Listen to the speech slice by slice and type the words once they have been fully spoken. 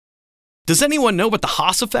Does anyone know what the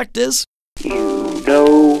Haas effect is? You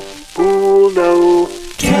know, who'll know?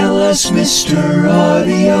 Tell us, Mr.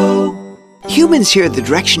 Audio. Humans hear the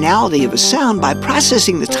directionality of a sound by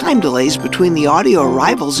processing the time delays between the audio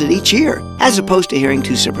arrivals at each ear, as opposed to hearing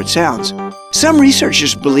two separate sounds. Some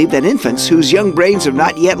researchers believe that infants whose young brains have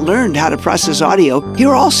not yet learned how to process audio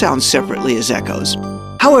hear all sounds separately as echoes.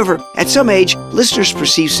 However, at some age, listeners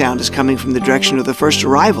perceive sound as coming from the direction of the first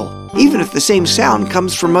arrival, even if the same sound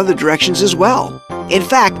comes from other directions as well. In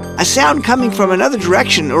fact, a sound coming from another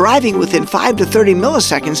direction arriving within 5 to 30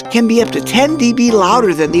 milliseconds can be up to 10 dB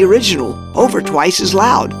louder than the original, over twice as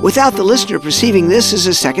loud, without the listener perceiving this as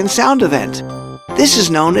a second sound event. This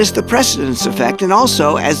is known as the Precedence Effect and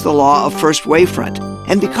also as the law of first wavefront.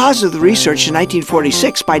 And because of the research in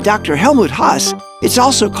 1946 by Dr. Helmut Haas, it's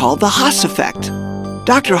also called the Haas Effect.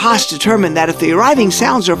 Dr. Haas determined that if the arriving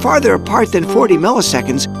sounds are farther apart than 40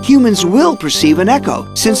 milliseconds, humans will perceive an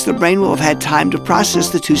echo, since the brain will have had time to process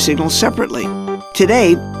the two signals separately.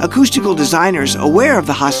 Today, acoustical designers aware of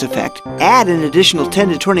the Haas effect add an additional 10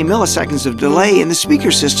 to 20 milliseconds of delay in the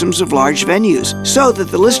speaker systems of large venues, so that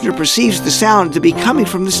the listener perceives the sound to be coming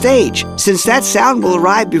from the stage, since that sound will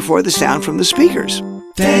arrive before the sound from the speakers.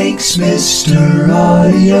 Thanks, Mr.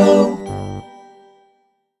 Audio.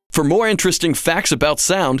 For more interesting facts about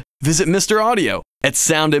sound, visit Mr. Audio at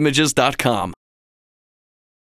soundimages.com.